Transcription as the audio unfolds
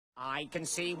I can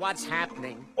see what's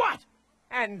happening. What?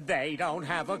 And they don't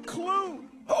have a clue.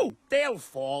 Who? They'll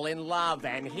fall in love,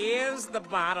 and here's the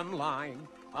bottom line.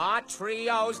 Our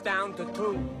trio's down to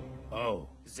 2. Oh.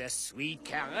 The sweet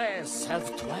caress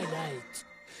of twilight.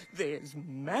 There's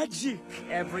magic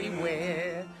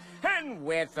everywhere. And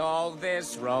with all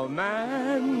this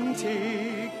romantic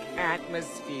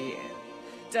atmosphere,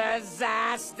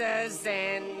 disasters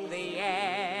in the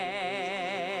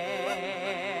air.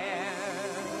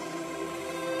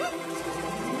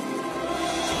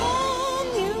 Can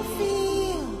you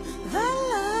feel the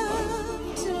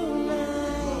love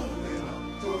tonight?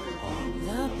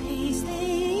 The peace the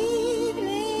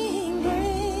evening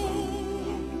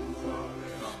brings.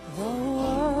 The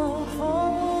world for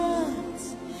once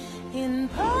in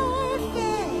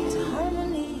perfect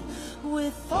harmony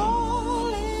with all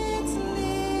its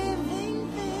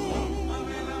living things.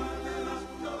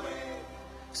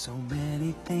 So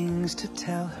many things to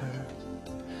tell her,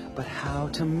 but how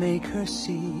to make her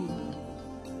see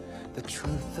the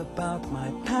truth about my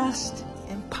past?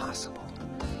 Impossible.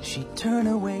 She'd turn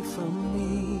away from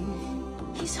me.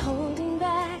 He's holding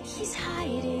back, he's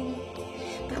hiding,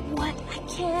 but what I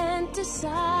can't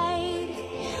decide.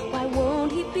 Why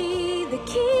won't he be the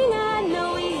king I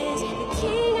know he is, the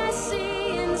king I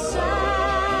see inside?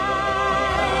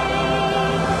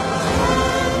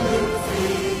 Can you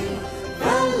feel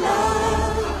the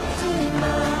love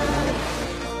tonight?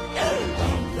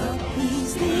 The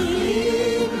peace the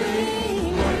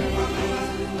evening brings.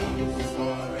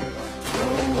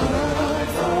 The world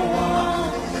for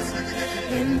once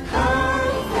in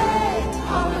perfect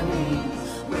harmony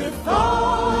with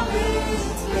all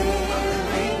its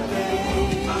living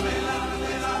things.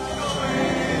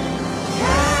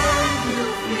 Can you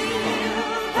feel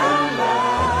the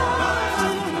love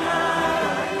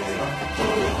tonight?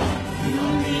 You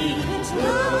needn't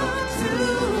look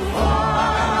too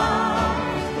far.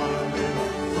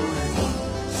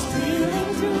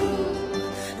 Stealing through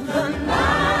the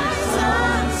night's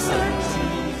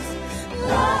uncertainties,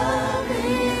 love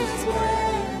is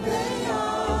where they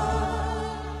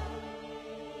are.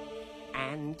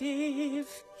 And if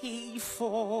he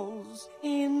falls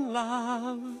in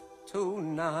love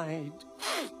tonight,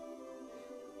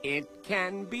 it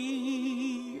can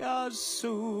be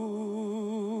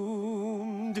assumed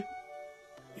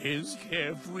His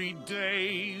carefree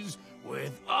days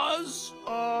with us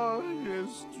are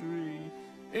history.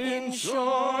 in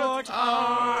short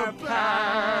our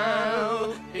past.